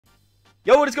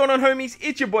Yo, what is going on, homies?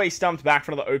 It's your boy Stumped back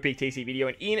for another OPTC video,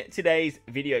 and in today's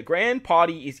video, Grand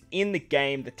Party is in the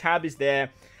game. The tab is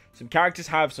there. Some characters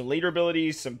have some leader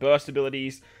abilities, some burst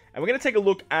abilities, and we're going to take a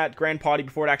look at Grand Party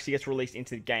before it actually gets released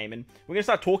into the game, and we're going to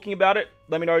start talking about it.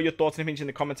 Let me know your thoughts and opinions in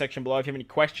the comment section below. If you have any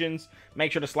questions,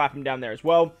 make sure to slap them down there as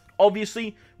well.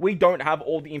 Obviously, we don't have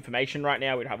all the information right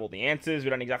now. We don't have all the answers.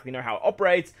 We don't exactly know how it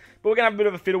operates, but we're going to have a bit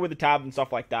of a fiddle with the tab and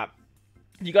stuff like that.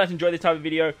 If you guys enjoy this type of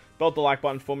video, belt the like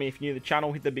button for me. If you're new to the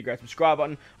channel, hit the big red subscribe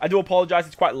button. I do apologize,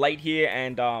 it's quite late here,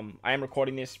 and I am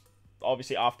recording this,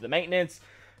 obviously, after the maintenance.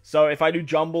 So if I do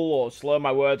jumble or slur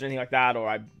my words or anything like that, or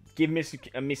I give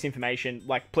misinformation,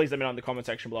 like, please let me know in the comment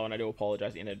section below, and I do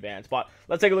apologize in advance. But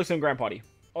let's take a look at some Grand Party.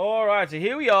 Alright, so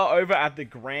here we are over at the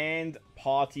Grand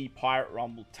Party Pirate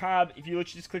Rumble tab. If you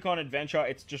literally just click on Adventure,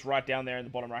 it's just right down there in the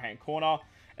bottom right-hand corner.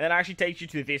 And then it actually takes you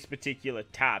to this particular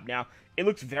tab. Now, it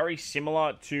looks very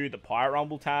similar to the Pirate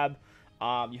Rumble tab.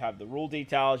 You have the rule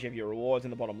details, you have your rewards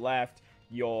in the bottom left,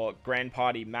 your Grand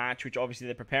Party match, which obviously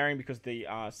they're preparing because the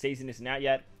season isn't out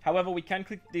yet. However, we can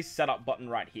click this setup button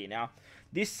right here. Now,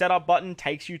 this setup button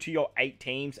takes you to your 8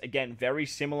 teams. Again, very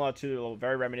similar to, or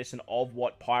very reminiscent of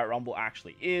what Pirate Rumble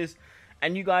actually is.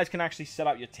 And you guys can actually set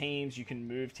up your teams. You can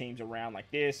move teams around like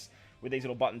this with these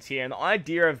little buttons here. And the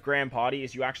idea of Grand Party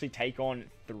is you actually take on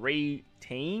 3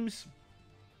 teams.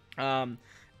 And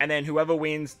then whoever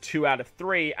wins 2 out of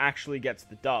 3 actually gets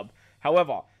the dub.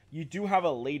 However, you do have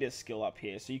a leader skill up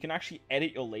here. So you can actually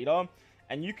edit your leader.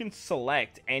 And you can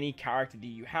select any character that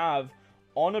you have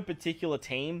on a particular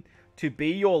team to be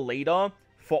your leader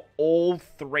for all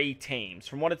 3 teams.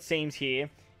 From what it seems here,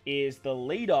 is the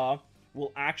leader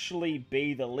will actually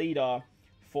be the leader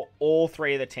for all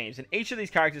 3 of the teams. And each of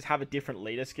these characters have a different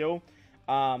leader skill.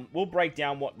 We'll break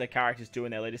down what the characters do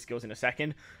in their leader skills in a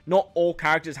second. Not all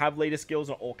characters have leader skills,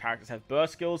 not all characters have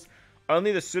burst skills.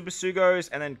 Only the Super Sugos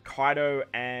and then Kaido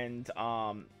and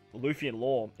Luffy and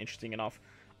Law, interesting enough,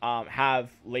 have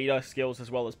leader skills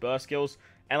as well as burst skills.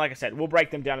 And like I said, we'll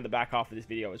break them down in the back half of this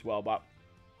video as well. But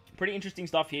pretty interesting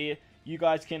stuff here. You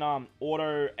guys can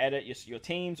auto-edit your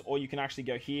teams, or you can actually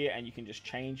go here and you can just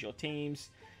change your teams.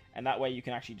 And that way you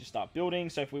can actually just start building.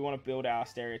 So if we want to build our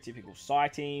stereotypical Psy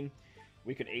team,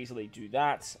 we could easily do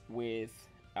that with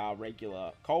our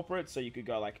regular culprits. So you could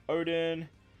go like Odin.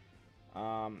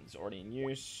 It's already in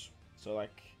use. So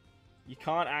like, you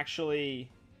can't actually...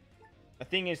 The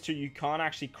thing is too, you can't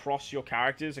actually cross your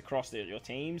characters across your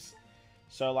teams.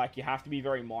 So like, you have to be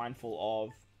very mindful of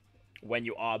when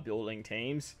you are building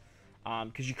teams.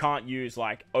 Because you can't use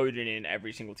like Odin in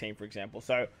every single team, for example.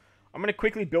 So I'm going to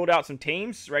quickly build out some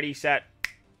teams. Ready, set.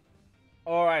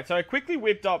 Alright, so I quickly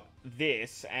whipped up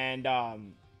this, and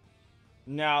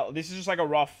now this is just like a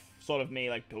rough sort of me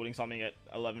like building something at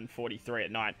 11:43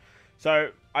 at night.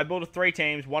 So I built 3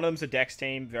 teams. One of them's a Dex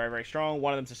team, very, very strong.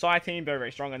 One of them's a Psi team, very,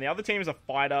 very strong. And the other team is a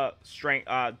fighter, strength,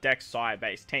 Dex, Psi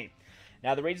based team.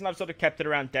 Now, the reason I've sort of kept it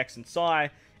around Dex and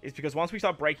Psi is because once we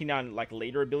start breaking down like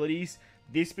leader abilities,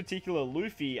 this particular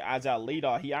Luffy, as our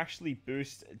leader, he actually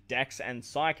boosts Dex and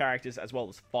Psi characters as well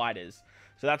as fighters.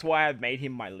 So that's why I've made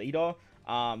him my leader.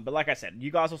 But like I said, you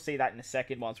guys will see that in a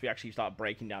second once we actually start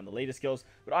breaking down the leader skills.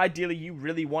 But ideally, you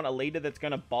really want a leader that's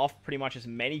going to buff pretty much as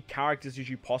many characters as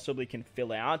you possibly can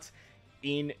fill out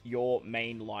in your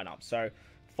main lineup. So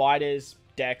fighters,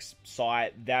 Dex,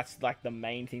 Psi, that's like the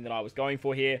main thing that I was going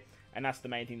for here. And that's the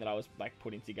main thing that I was like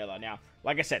putting together. Now,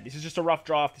 like I said, this is just a rough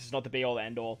draft. This is not the be all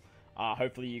end all.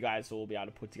 Hopefully you guys will be able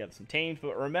to put together some teams.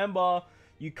 But remember,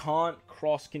 you can't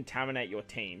cross-contaminate your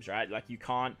teams, right? Like, you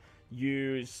can't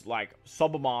use, like,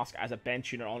 Sober Mask as a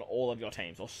bench unit on all of your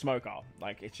teams. Or Smoker.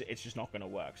 Like, it's just not going to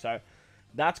work. So,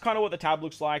 that's kind of what the tab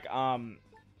looks like.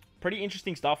 Pretty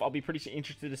interesting stuff. I'll be pretty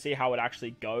interested to see how it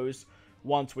actually goes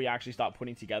once we actually start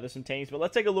putting together some teams. But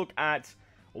let's take a look at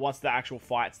once the actual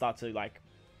fight starts to, like,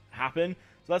 happen.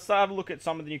 So let's have a look at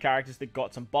some of the new characters that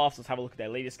got some buffs. Let's have a look at their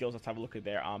leader skills. Let's have a look at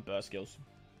their burst skills.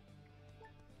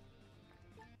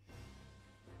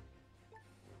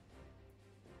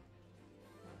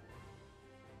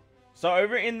 So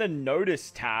over in the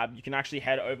Notice tab, you can actually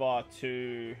head over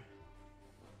to...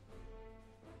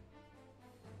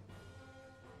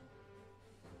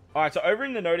 Alright, so over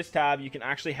in the Notice tab, you can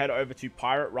actually head over to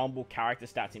Pirate Rumble Character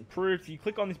Stats Improved. If you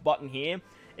click on this button here,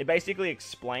 it basically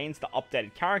explains the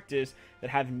updated characters that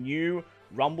have new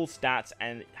Rumble stats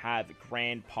and have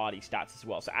Grand Party stats as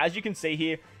well. So as you can see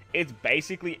here, it's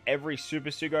basically every Super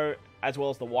Sugo as well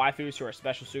as the waifus who are a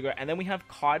special Sugo. And then we have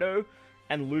Kaido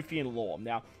and Luffy and Law.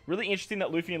 Now, really interesting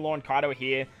that Luffy and Law and Kaido are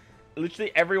here.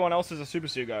 Literally everyone else is a Super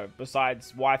Sugo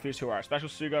besides waifus who are a special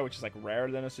Sugo, which is like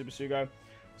rarer than a Super Sugo.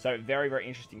 So very, very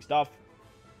interesting stuff.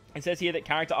 It says here that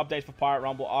character updates for Pirate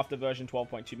Rumble after version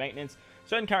 12.2 maintenance.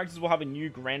 Certain characters will have a new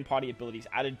Grand Party abilities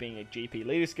added, being a GP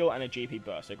leader skill and a GP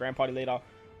burst. So Grand Party leader,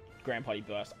 Grand Party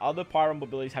burst. Other Pirate Rumble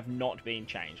abilities have not been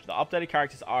changed. The updated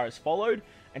characters are as followed,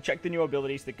 and check the new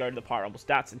abilities that go to the Pirate Rumble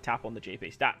stats and tap on the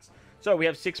GP stats. So we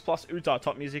have 6+ Uta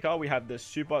top musica. We have the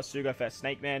Super Sugo Fest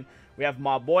Snake Man. We have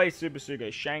my boy Super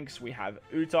Sugo Shanks. We have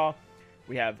Uta.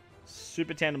 We have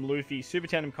Super Tandem Luffy, Super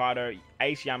Tandem Kaido,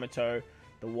 Ace Yamato,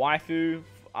 the Waifu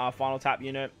final tap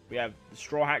unit. We have the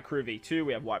Straw Hat Crew V2.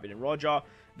 We have Whitebeard and Roger.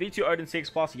 V2 Odin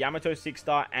 6+, Yamato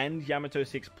 6-star, and Yamato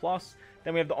 6+.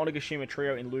 Then we have the Onigashima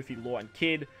trio in Luffy, Law, and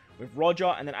Kid with Roger.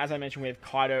 And then, as I mentioned, we have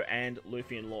Kaido and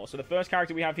Luffy and Law. So the first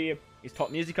character we have here is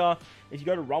Top Musica. If you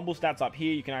go to Rumble stats up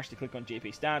here, you can actually click on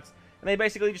GP stats. And they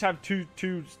basically just have two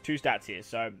stats here.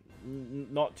 So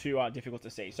not too difficult to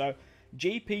see. So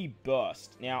GP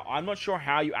Burst. Now, I'm not sure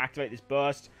how you activate this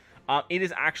burst. It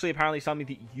is actually apparently something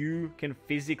that you can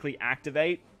physically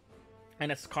activate.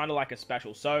 And it's kind of like a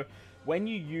special. So when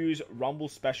you use Rumble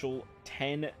Special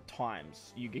 10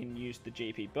 times, you can use the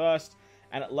GP Burst.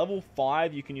 And at level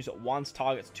 5, you can use it once,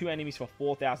 targets 2 enemies for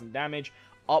 4,000 damage,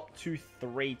 up to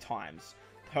 3 times.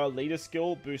 Her leader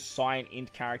skill boosts Psy and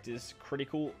Int characters'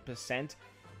 critical percent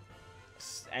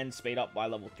and speed up by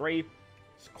level 3.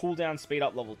 Cooldown speed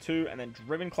up level 2. And then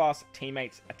Driven class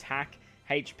teammates attack,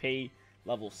 HP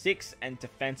level 6, and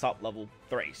defense up level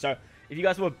 3. So if you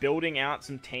guys were building out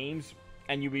some teams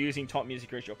and you were using Top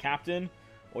Musica as your captain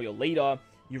or your leader,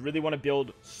 you really want to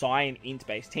build Psy and Int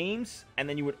based teams, and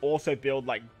then you would also build,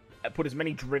 like, put as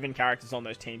many driven characters on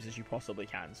those teams as you possibly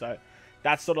can. So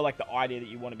that's sort of like the idea that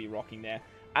you want to be rocking there.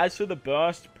 As for the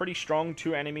burst, pretty strong,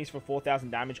 2 enemies for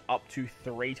 4,000 damage up to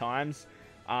 3 times.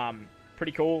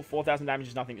 Pretty cool. 4,000 damage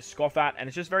is nothing to scoff at, and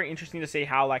it's just very interesting to see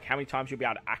how many times you'll be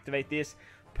able to activate this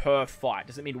per fight.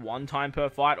 Does it mean 1 time per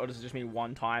fight, or does it just mean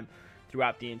 1 time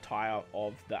throughout the entire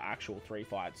of the actual 3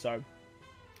 fights? So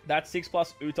that's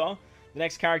 6+ Uta. The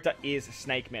next character is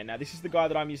Snake Man. Now, this is the guy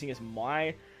that I'm using as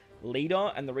my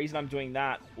leader, and the reason I'm doing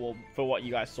that, well, for what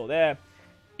you guys saw there,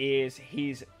 is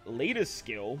his leader's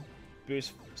skill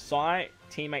boosts Psy,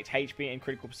 teammates HP, and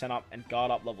critical percent up, and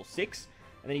guard up level 6.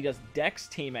 And then he does Dex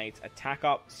teammates attack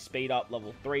up, speed up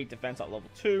level 3, defense up level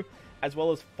 2, as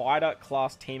well as fighter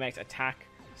class teammates attack,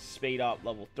 speed up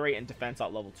level 3, and defense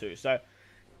up level 2. So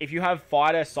if you have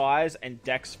fighter size and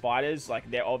Dex fighters,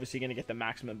 they're obviously going to get the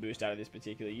maximum boost out of this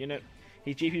particular unit.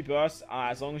 His GP bursts,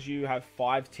 as long as you have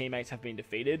 5 teammates have been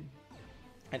defeated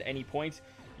at any point,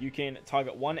 you can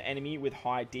target 1 enemy with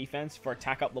high defense for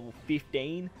attack up level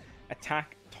 15,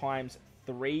 attack times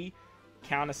 3,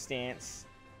 counter stance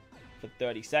for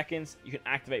 30 seconds. You can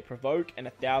activate provoke and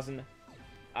 1,000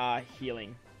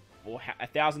 healing, or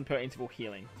 1,000 per interval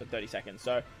healing for 30 seconds.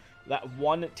 So that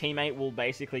one teammate will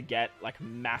basically get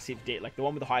massive, the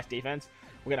one with the highest defense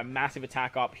will get a massive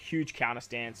attack up, huge counter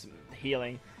stance,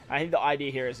 healing. I think the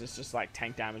idea here is it's just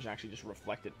tank damage and actually just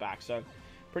reflect it back. So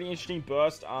pretty interesting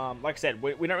burst. Like I said,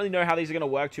 we don't really know how these are going to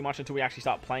work too much until we actually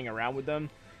start playing around with them.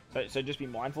 So just be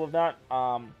mindful of that.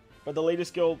 But the leader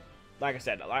skill, like I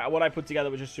said, what I put together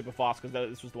was just super fast because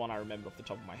this was the one I remembered off the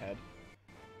top of my head.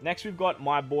 Next, we've got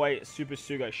my boy Super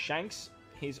Sugo Shanks.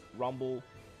 His Rumble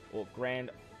or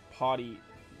Grand Party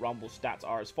Rumble stats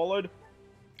are as followed.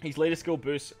 His leader skill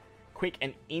boosts Quick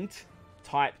and Int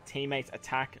type teammates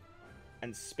attack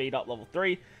and speed up level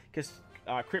 3. Because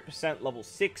crit percent level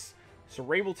 6.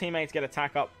 Cerebral teammates get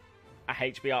attack up, a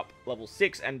HP up level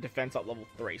 6, and defense up level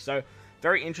 3. So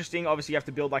very interesting. Obviously, you have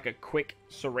to build a quick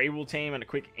cerebral team and a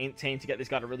quick int team to get this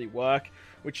guy to really work,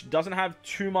 which doesn't have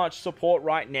too much support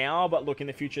right now, but look, in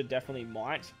the future, definitely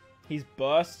might. His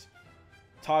burst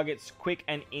targets quick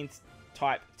and int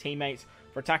type teammates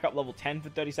for attack up level 10 for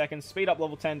 30 seconds, speed up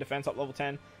level 10, defense up level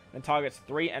 10, then targets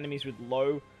 3 enemies with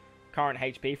low current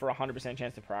HP for a 100%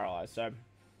 chance to paralyze. So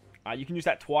you can use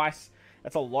that twice.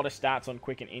 That's a lot of stats on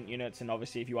quick and int units, and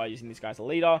obviously if you are using this guy as a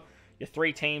leader, your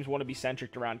 3 teams want to be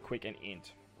centric around quick and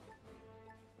int.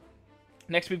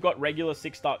 Next, we've got regular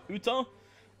 6-star Uta.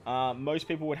 Most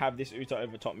people would have this Uta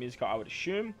over Top Musica, I would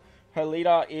assume. Her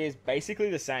leader is basically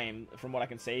the same from what I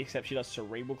can see, except she does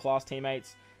cerebral class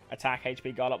teammates, attack,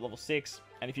 HP, guard up level 6.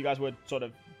 And if you guys were sort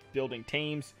of building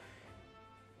teams,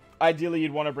 ideally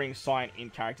you'd want to bring Psy and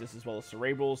Int characters as well as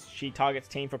cerebrals. She targets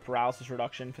team for paralysis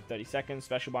reduction for 30 seconds,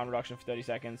 special bind reduction for 30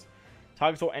 seconds,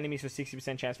 targets all enemies for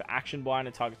 60% chance for action bind,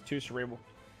 and targets 2 cerebral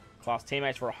class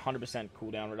teammates for 100%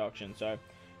 cooldown reduction. So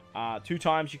 2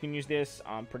 times you can use this.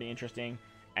 Pretty interesting.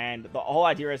 And the whole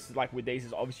idea is with these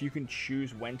is obviously you can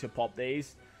choose when to pop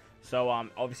these. So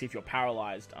obviously if you're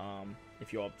paralyzed,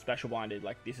 if you're special blinded,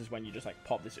 this is when you just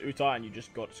pop this Uta, and you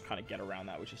just got to kind of get around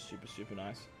that, which is super, super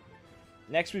nice.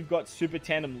 Next, we've got Super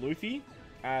Tandem Luffy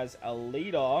as a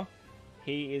leader.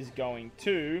 He is going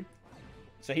to...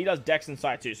 So he does Dex and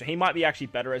Sight too. So he might be actually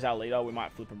better as our leader. We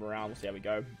might flip him around. We'll see how we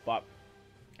go. But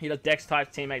he does Dex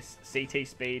type teammates, CT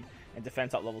speed, and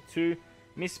defense up level 2.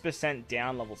 Miss percent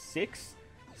down level 6.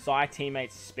 Psi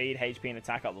teammates speed, HP, and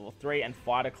attack up level 3. And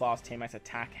fighter class teammates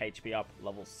attack, HP up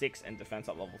level 6, and defense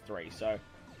up level 3. So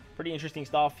pretty interesting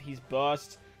stuff. His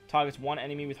burst targets one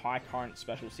enemy with high current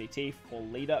special CT for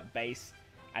leader base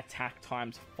attack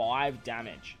times 5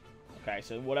 damage. Okay,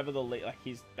 so whatever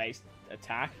his base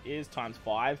attack is times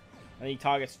 5, and he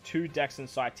targets 2 Dex and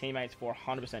Sight teammates for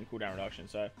 100% cooldown reduction.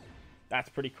 So that's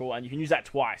pretty cool, and you can use that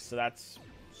twice. So that's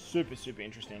super, super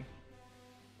interesting.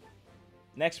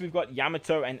 Next, we've got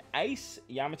Yamato and Ace.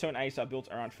 Yamato and Ace are built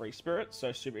around Free Spirit,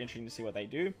 so super interesting to see what they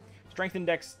do. Strength and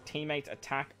Dex teammates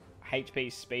attack,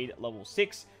 HP, speed level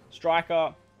 6.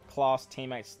 Striker class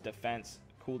teammates defense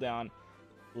cooldown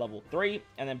level 3,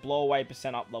 and then blow away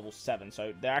percent up level 7.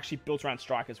 So they're actually built around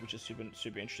strikers, which is super,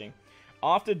 super interesting.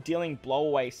 After dealing blow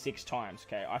away 6 times,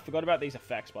 okay, I forgot about these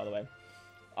effects, by the way.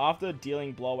 After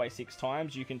dealing blow away 6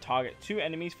 times, you can target 2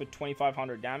 enemies for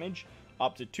 2500 damage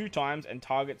up to 2 times, and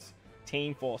targets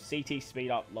team for CT speed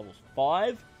up levels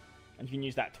 5, and you can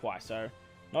use that twice. So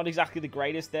not exactly the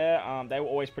greatest there. They were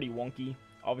always pretty wonky.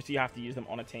 Obviously, you have to use them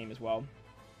on a team as well,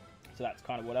 so that's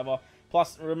kind of whatever.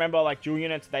 Plus, remember, like, dual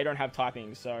units, they don't have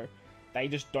typing, so they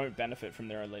just don't benefit from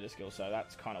their own leader skill, so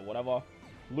that's kind of whatever.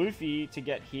 Luffy, to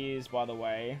get his, by the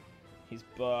way, his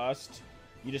burst,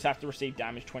 you just have to receive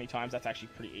damage 20 times. That's actually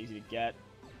pretty easy to get.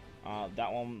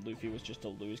 That one, Luffy was just to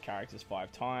lose characters 5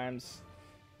 times.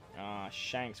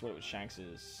 Shanks, what was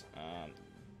Shanks's?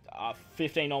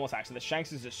 15 normal attacks, so the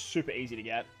Shanks is just super easy to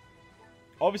get.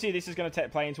 Obviously, this is going to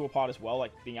play into a part as well,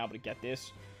 like being able to get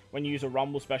this when you use a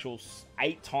Rumble special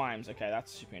 8 times. Okay, that's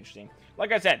super interesting.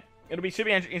 Like I said, it'll be super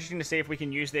interesting to see if we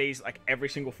can use these like every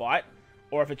single fight,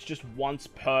 or if it's just once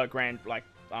per grand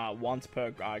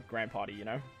party, you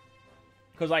know?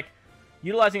 Because like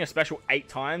utilizing a special 8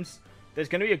 times, there's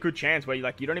going to be a good chance where you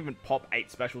don't even pop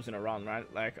 8 specials in a run, right?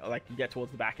 Like you get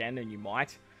towards the back end and you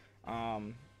might.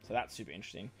 So that's super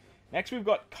interesting. Next, we've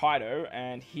got Kaido,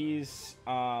 and his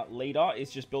leader is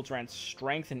just built around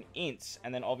strength and ints,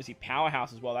 and then obviously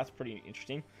powerhouse as well. That's pretty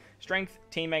interesting. Strength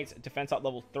teammates defense up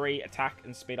level 3, attack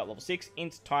and speed up level 6.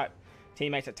 Int type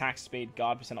teammates attack, speed,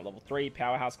 guard percent up level 3.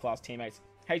 Powerhouse class teammates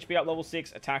HP up level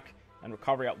 6, attack and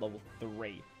recovery up level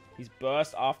 3. His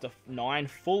burst after 9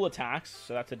 full attacks,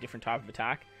 so that's a different type of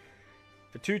attack.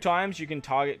 For 2 times, you can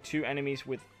target 2 enemies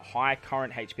with high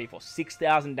current HP for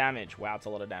 6,000 damage. Wow, it's a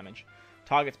lot of damage.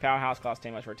 Targets powerhouse class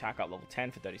teammates for attack up level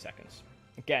 10 for 30 seconds.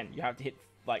 Again, you have to hit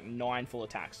like 9 full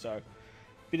attacks, so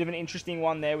bit of an interesting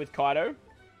one there with Kaido.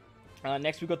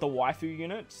 Next, we've got the waifu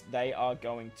units. They are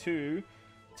going to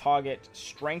target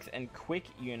strength and quick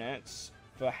units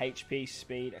for HP,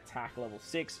 speed, attack level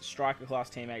 6, striker class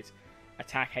teammates,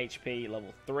 attack HP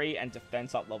level 3, and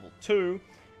defense up level 2.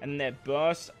 And then their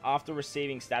burst after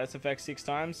receiving status effects 6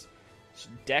 times.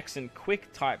 Dex and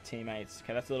quick type teammates.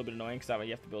 Okay, that's a little bit annoying because that way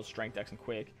you have to build strength, dex, and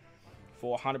quick.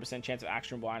 For 100% chance of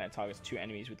action blind, it targets 2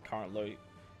 enemies with current low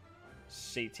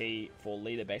CT for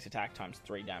leader base attack times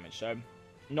 3 damage. So,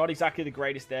 not exactly the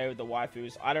greatest there with the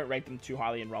waifus. I don't rate them too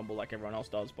highly in Rumble like everyone else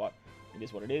does, but it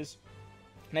is what it is.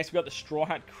 Next, we got the Straw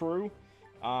Hat crew.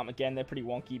 Again, they're pretty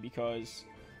wonky because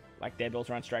like they're built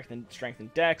around strength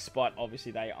and dex, but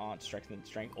obviously they aren't strength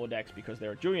or dex because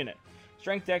they're a dual unit.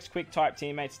 Strength, dex, quick type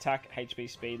teammates, attack, HP,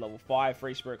 speed, level 5.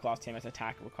 Free spirit class teammates,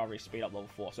 attack, recovery, speed up level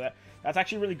 4. So that's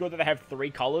actually really good that they have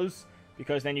 3 colors,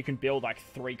 because then you can build like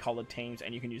 3 colored teams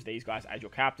and you can use these guys as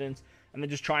your captains. And then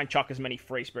just try and chuck as many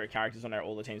free spirit characters on there,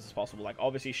 all the teams as possible. Like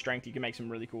obviously strength, you can make some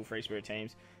really cool free spirit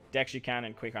teams. Dex you can,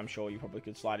 and quick I'm sure you probably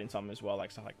could slide in some as well, like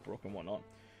stuff like Brook and whatnot.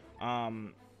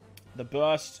 The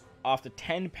burst after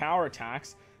 10 power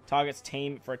attacks targets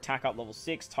team for attack up level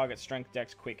 6, targets strength,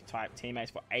 dex, quick type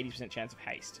teammates for 80% chance of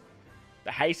haste.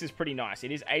 The haste is pretty nice.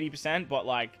 It is 80%, but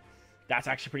like that's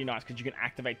actually pretty nice because you can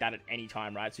activate that at any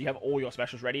time, right? So you have all your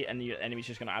specials ready and your enemy's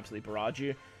just going to absolutely barrage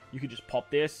you. You could just pop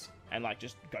this and like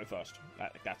just go first.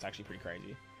 That's actually pretty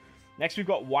crazy. Next we've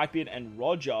got Whitebeard and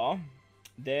Roger.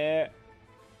 Their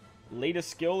leader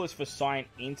skill is for Scion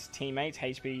Int teammates,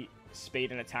 HP,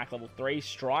 speed, and attack level 3.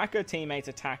 Striker teammates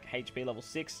attack, HP level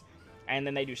 6. And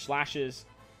then they do slashes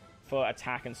for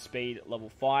attack and speed level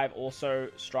 5. Also,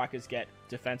 strikers get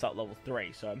defense up level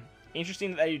 3. So,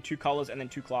 interesting that they do 2 colors and then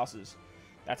 2 classes.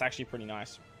 That's actually pretty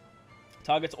nice.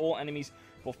 Targets all enemies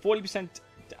for 40%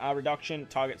 reduction.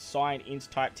 Targets Scion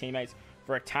Int type teammates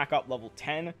for attack up level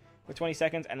 10 for 20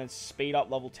 seconds. And then speed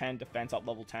up level 10, defense up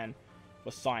level 10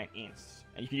 for Psi and Ints.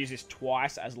 And you can use this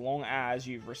twice as long as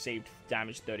you've received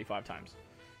damage 35 times.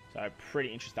 So pretty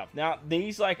interesting stuff. Now,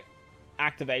 these like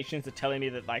activations are telling me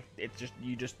that like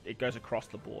it goes across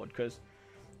the board, because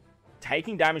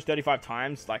taking damage 35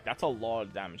 times, like that's a lot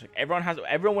of damage. Like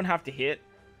everyone would have to hit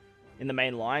in the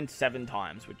main line 7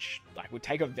 times, which like would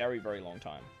take a very, very long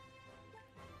time.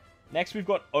 Next, we've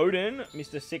got Odin,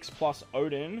 Mr. 6+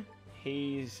 Odin.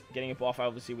 He's getting a buff,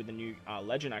 obviously, with the new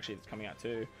legend, actually, that's coming out,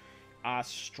 too.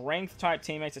 Strength-type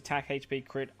teammates, attack HP,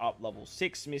 crit up level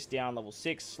 6, miss down level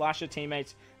 6. Slasher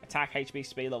teammates, attack HP,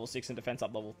 speed level 6, and defense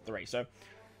up level 3. So,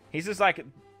 he's just, like,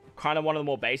 kind of one of the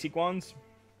more basic ones,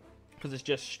 because it's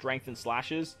just strength and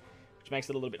slashes, which makes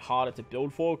it a little bit harder to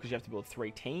build for, because you have to build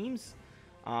 3 teams.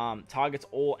 Targets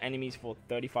all enemies for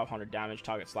 3,500 damage.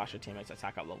 Target slasher teammates,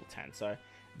 attack up level 10. So,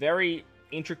 very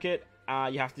intricate.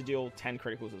 You have to deal 10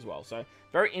 criticals as well. So,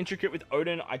 very intricate with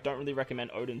Odin. I don't really recommend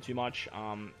Odin too much.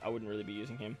 I wouldn't really be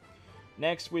using him.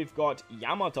 Next, we've got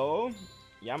Yamato.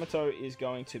 Yamato is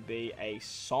going to be a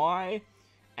Psi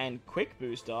and Quick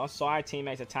booster. Psi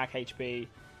teammates attack HP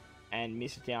and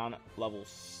miss down level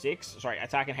 6. Sorry,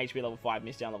 attack and HP level 5,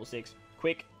 miss down level 6.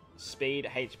 Quick, speed,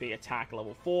 HP, attack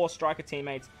level 4. Striker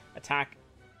teammates attack,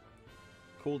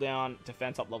 cooldown,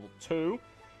 defense up level 2.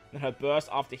 Then her burst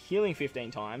after healing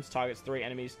 15 times targets 3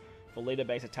 enemies for leader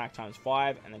base attack times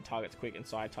 5, and then targets quick and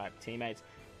side type teammates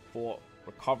for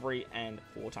recovery and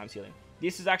 4 times healing.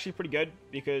 This is actually pretty good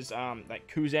because like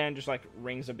Kuzan just like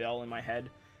rings a bell in my head,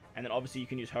 and then obviously you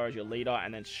can use her as your leader,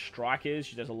 and then strikers.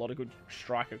 She does a lot of good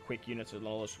striker quick units, as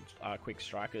well as quick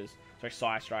strikers, sorry,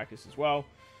 Psi strikers as well.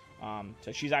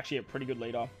 So she's actually a pretty good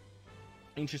leader.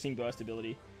 Interesting burst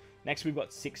ability. Next, we've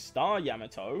got 6-star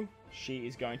Yamato. She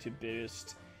is going to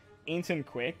boost Int and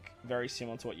Quick, very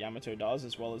similar to what Yamato does,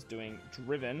 as well as doing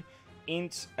Driven.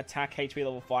 Int, attack HP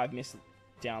level 5, miss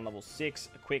down level 6.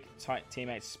 Quick,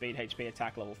 teammates, speed HP,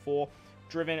 attack level 4.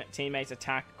 Driven, teammates,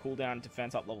 attack, cooldown,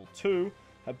 defense up level 2.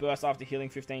 Her burst after healing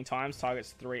 15 times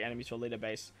targets 3 enemies for leader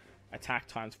base attack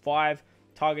times 5.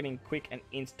 Targeting Quick and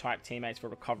Int type teammates for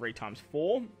recovery times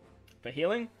 4 for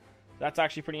healing. That's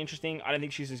actually pretty interesting. I don't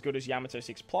think she's as good as Yamato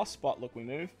 6+, but look, we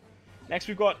move. Next,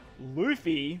 we've got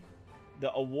Luffy,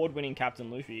 the award-winning Captain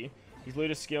Luffy. His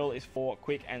leader skill is for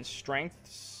quick and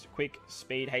strength. Quick,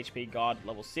 speed, HP, guard,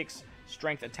 level 6.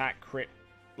 Strength, attack, crit,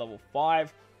 level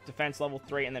 5. Defense, level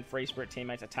 3. And then free spirit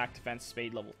teammates, attack, defense,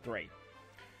 speed, level 3.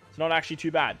 It's not actually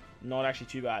too bad. Not actually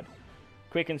too bad.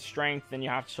 Quick and strength, then you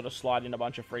have to sort of slide in a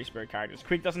bunch of free spirit characters.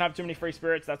 Quick doesn't have too many free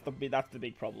spirits. That's the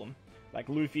big problem. Like,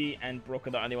 Luffy and Brook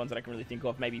are the only ones that I can really think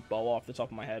of. Maybe Boa off the top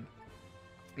of my head.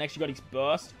 Next, you got his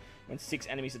burst. When 6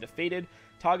 enemies are defeated.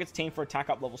 Targets team for attack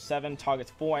up level 7.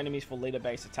 Targets 4 enemies for leader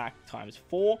base attack times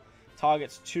 4.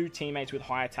 Targets 2 teammates with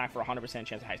high attack for 100%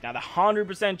 chance of haste. Now, the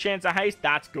 100% chance of haste,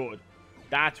 that's good.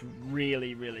 That's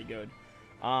really, really good.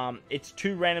 It's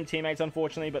 2 random teammates,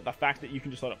 unfortunately, but the fact that you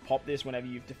can just sort of pop this whenever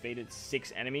you've defeated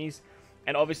 6 enemies.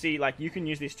 And obviously, like, you can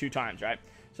use this 2 times, right?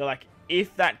 So, like,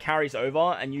 if that carries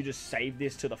over and you just save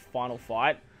this to the final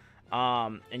fight,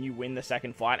 and you win the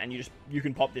second fight, and you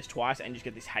can pop this twice and just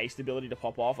get this haste ability to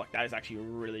pop off. Like, that is actually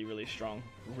really, really strong.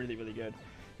 Really, really good.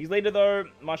 His leader, though,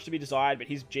 much to be desired, but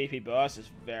his GP burst is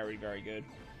very, very good.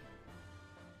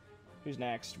 Who's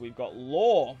next? We've got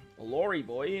Law. Lori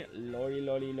boy.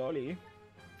 Lori.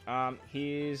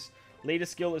 His leader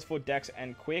skill is for Dex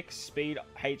and Quick. Speed,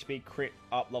 HP, crit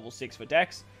up level 6 for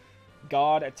Dex.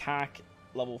 Guard, attack,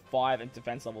 level 5, and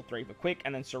defense level 3 for Quick.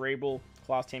 And then Cerebral,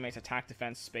 class teammates, attack,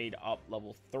 defense, speed up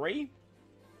level 3.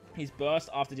 His burst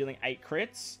after dealing 8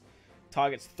 crits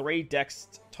targets 3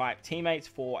 Dex type teammates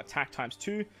for attack times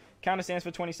 2. Counter stands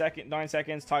for 9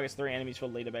 seconds. Targets 3 enemies for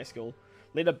leader base skill.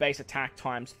 Leader base attack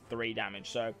times 3 damage.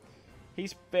 So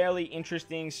he's fairly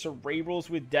interesting. Cerebrals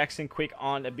with Dex and Quick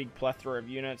aren't a big plethora of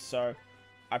units, so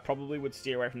I probably would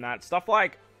steer away from that. Stuff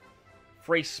like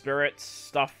free spirits,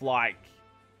 stuff like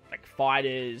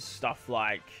fighters, stuff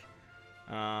like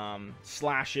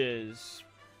slashers.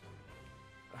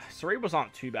 Cerebrals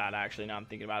aren't too bad, actually, now I'm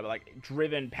thinking about it, but like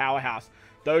Driven, Powerhouse,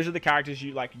 those are the characters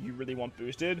you really want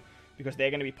boosted, because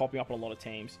they're going to be popping up on a lot of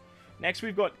teams. Next,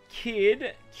 we've got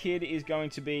Kid. Kid is going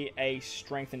to be a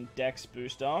Strength and Dex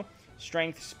booster.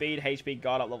 Strength, Speed, HP,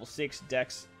 Guard up level 6,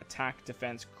 Dex, Attack,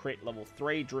 Defense, Crit level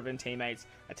 3, Driven teammates,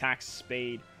 Attack,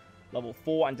 Speed level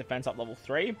 4, and Defense up level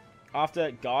 3.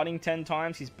 After guarding 10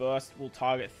 times, his burst will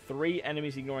target 3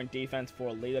 enemies ignoring defense for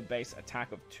a leader base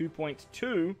attack of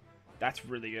 2.2. That's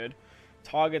really good.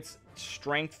 Targets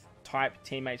strength type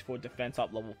teammates for defense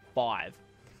up level 5.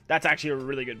 That's actually a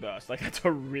really good burst. Like, that's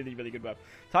a really, really good burst.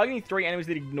 Targeting 3 enemies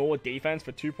that ignore defense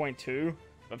for 2.2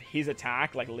 of his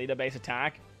attack, like leader base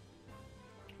attack.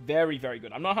 Very, very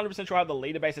good. I'm not 100% sure how the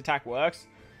leader-based attack works,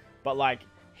 but, like,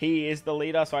 he is the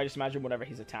leader, so I just imagine whatever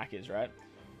his attack is, right?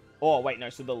 Oh, wait, no,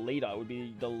 so the leader would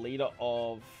be the leader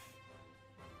of...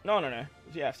 No.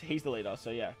 Yeah, he's the leader,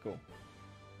 so yeah, cool.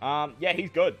 Yeah,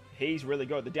 he's good. He's really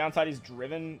good. The downside is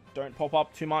Driven don't pop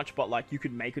up too much, but, like, you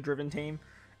could make a Driven team.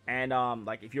 And,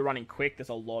 like, if you're running Quick, there's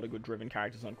a lot of good Driven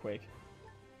characters on Quick.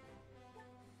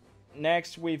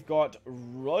 Next, we've got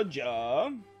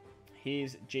Roger.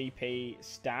 His GP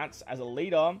stats. As a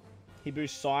leader, he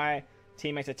boosts Psi,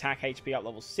 teammates attack HP up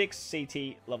level 6,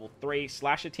 CT level 3,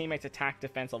 Slasher teammates attack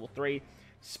defense level 3,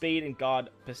 speed and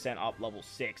guard percent up level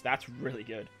 6. That's really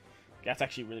good. That's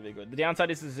actually really, really good. The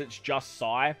downside is it's just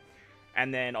Psi,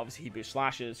 and then obviously he boosts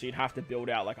Slashes, so you'd have to build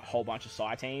out like a whole bunch of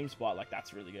Psi teams, but like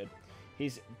that's really good.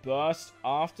 His burst,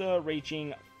 after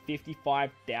reaching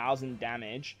 55,000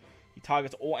 damage, he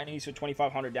targets all enemies for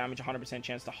 2,500 damage, 100%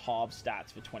 chance to halve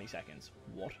stats for 20 seconds.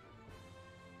 What?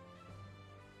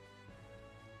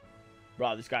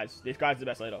 Bro, this guy's the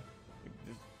best leader.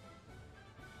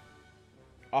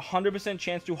 100%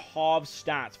 chance to halve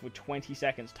stats for 20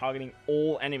 seconds, targeting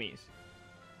all enemies.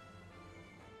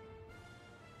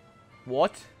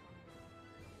 What?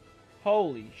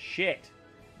 Holy shit.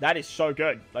 That is so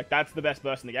good. Like, that's the best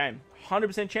burst in the game.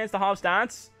 100% chance to halve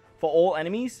stats for all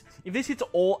enemies. If this hits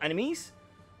all enemies,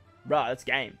 bruh, that's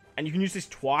game. And you can use this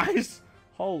twice.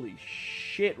 Holy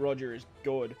shit, Roger is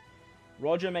good.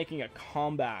 Roger making a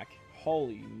comeback.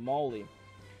 Holy moly.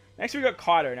 Next we got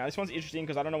Kaido. Now this one's interesting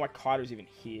because I don't know why Kaido's even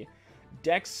here.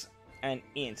 Dex and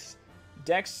Int.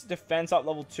 Dex defense up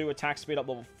level 2, attack speed up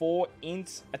level 4,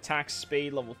 Int attack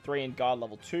speed level 3 and guard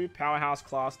level 2, powerhouse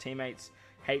class teammates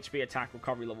HP attack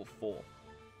recovery level 4.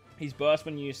 His burst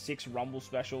when you use 6 rumble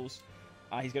specials.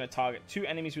 He's going to target 2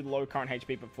 enemies with low current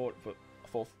HP for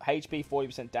HP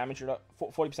 40% damage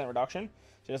 40% reduction.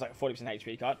 So just like a 40%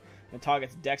 HP cut. And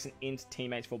targets Dex and Int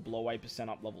teammates for blow away percent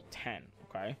up level 10.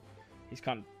 Okay. He's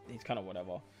kind of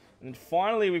whatever. And then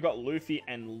finally, we've got Luffy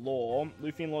and Law.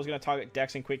 Luffy and Law is going to target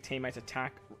Dex and Quick teammates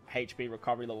attack HP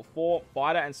recovery level 4.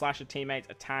 Fighter and Slasher teammates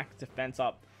attack defense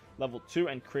up level 2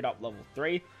 and crit up level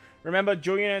 3. Remember,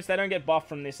 dual units, they don't get buffed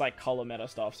from this like color meta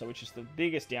stuff, so which is the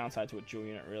biggest downside to a dual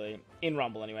unit, really. In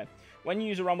Rumble, anyway. When you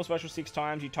use a Rumble special 6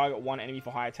 times, you target 1 enemy for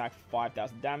high attack for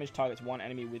 5,000 damage. Targets 1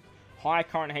 enemy with high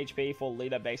current HP for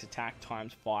leader base attack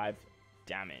times 5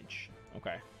 damage.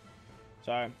 Okay.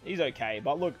 So, he's okay.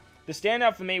 But look, the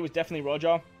standout for me was definitely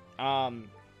Roger.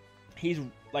 His,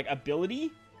 like,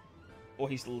 ability, or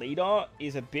his leader,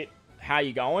 is a bit how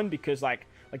you going, because, like,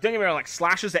 don't get me wrong, like,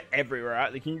 slashes are everywhere,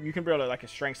 right? Like, you can build, like, a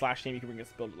strength slash team, you can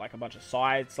build, like, a bunch of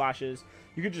side slashes,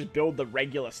 you could just build the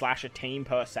regular slasher team,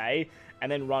 per se,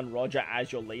 and then run Roger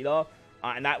as your leader,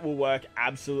 and that will work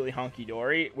absolutely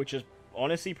hunky-dory, which is,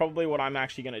 honestly, probably what I'm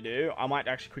actually going to do. I might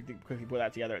actually quickly put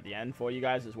that together at the end for you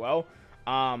guys as well,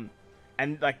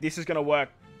 and, like, this is going to work,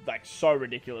 like, so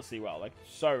ridiculously well,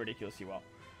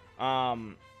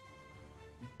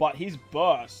 but his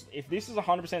burst, if this is a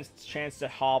 100% chance to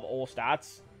halve all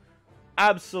stats,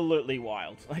 absolutely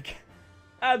wild. Like,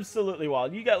 absolutely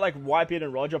wild. You get, like, Whitebeard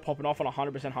and Roger popping off on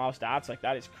 100% half stats. Like,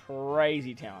 that is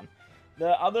crazy town.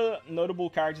 The other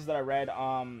notable characters that I read,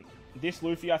 this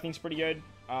Luffy I think is pretty good.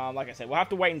 Like I said, we'll have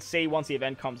to wait and see once the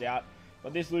event comes out.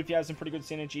 But this Luffy has some pretty good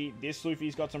synergy. This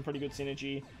Luffy's got some pretty good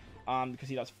synergy. Because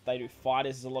they do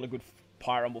fighters. There's a lot of good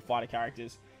Pyro Rumble fighter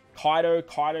characters.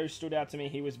 Kaido stood out to me.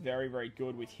 He was very, very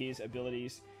good with his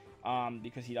abilities,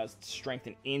 because he does Strength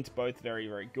and Int, both very,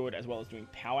 very good, as well as doing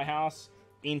Powerhouse.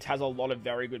 Int has a lot of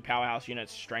very good Powerhouse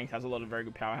units. Strength has a lot of very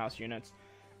good Powerhouse units.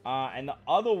 And the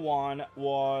other one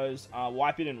was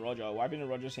Whitebeard and Roger. Whitebeard and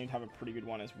Roger seem to have a pretty good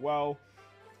one as well.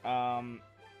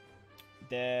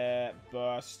 Their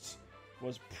burst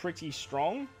was pretty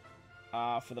strong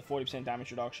for the 40%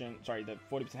 damage reduction. Sorry, the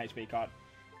 40% HP cut.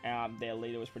 Their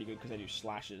leader was pretty good because they do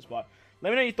slashes. But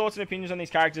let me know your thoughts and opinions on these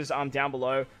characters down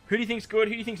below. Who do you think's good?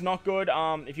 Who do you think's not good?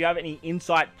 If you have any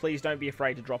insight, please don't be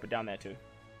afraid to drop it down there too.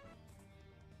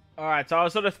 Alright, so I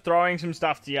was sort of throwing some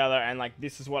stuff together, and like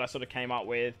this is what I sort of came up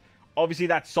with. Obviously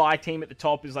that side team at the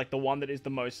top is like the one that is the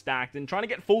most stacked, and trying to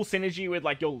get full synergy with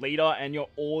like your leader and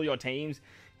all your teams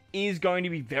is going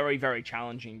to be very, very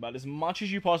challenging. But as much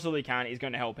as you possibly can is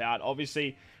going to help out.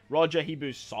 Obviously, Roger, he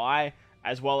boosts Psi,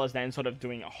 as well as then sort of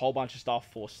doing a whole bunch of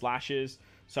stuff for slashes.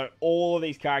 So all of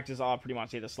these characters are pretty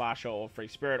much either slasher or free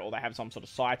spirit, or they have some sort of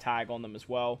Psi tag on them as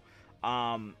well.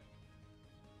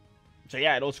 So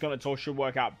yeah, it all should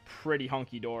work out pretty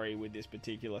hunky-dory with this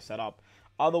particular setup.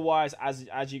 Otherwise,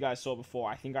 as you guys saw before,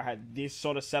 I think I had this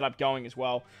sort of setup going as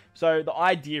well. So the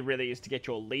idea really is to get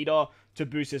your leader to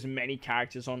boost as many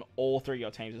characters on all 3 of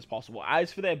your teams as possible.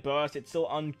 As for their burst, it's still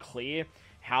unclear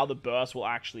how the burst will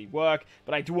actually work,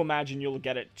 but I do imagine you'll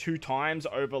get it 2 times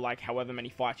over like however many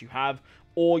fights you have,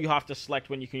 or you have to select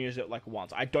when you can use it like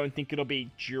once. I don't think it'll be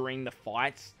during the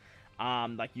fights,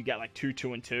 like you get like 2,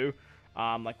 2, and 2,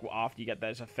 like after you get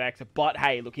those effects. But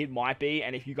hey, look, it might be,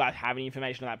 and if you guys have any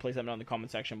information on that, please let me know in the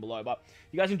comment section below. But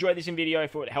if you guys enjoyed this video,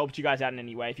 if it helped you guys out in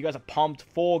any way, if you guys are pumped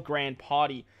for Grand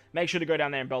Party, make sure to go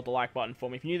down there and belt the like button for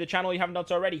me. If you're new to the channel, you haven't done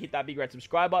so already, hit that big red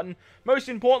subscribe button. Most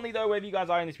importantly though, wherever you guys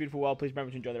are in this beautiful world, please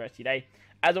remember to enjoy the rest of your day.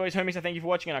 As always, homies, I thank you for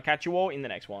watching, and I'll catch you all in the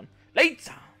next one.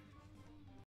 Later!